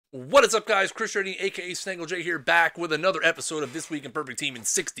What is up, guys? Chris Redding, aka Snaggle J here, back with another episode of This Week in Perfect Team in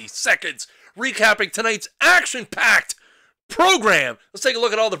 60 seconds, recapping tonight's action-packed program. Let's take a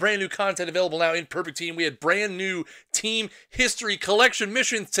look at all the brand new content available now in Perfect Team. We had brand new team history collection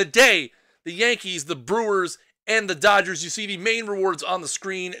missions today. The Yankees, the Brewers, and the Dodgers. You see the main rewards on the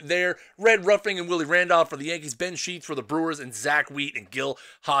screen there. Red Ruffing and Willie Randolph for the Yankees, Ben Sheets for the Brewers, and Zach Wheat and Gil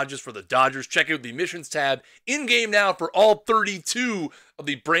Hodges for the Dodgers. Check out the missions tab in-game now for all 32 of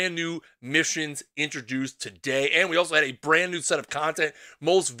the brand new missions introduced today. And we also had a brand new set of content,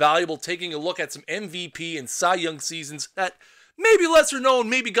 most valuable, taking a look at some MVP and Cy Young seasons that maybe lesser known,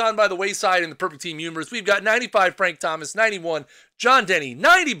 maybe gone by the wayside in the Perfect Team universe. We've got 95 Frank Thomas, 91 John Denny,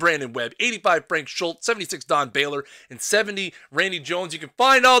 90 Brandon Webb, 85 Frank Schultz, 76 Don Baylor, and 70 Randy Jones. You can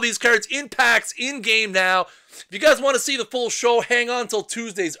find all these cards in packs in-game now. If you guys want to see the full show, hang on till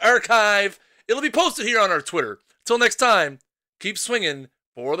Tuesday's archive. It'll be posted here on our Twitter. Till next time, keep swinging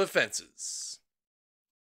for the fences.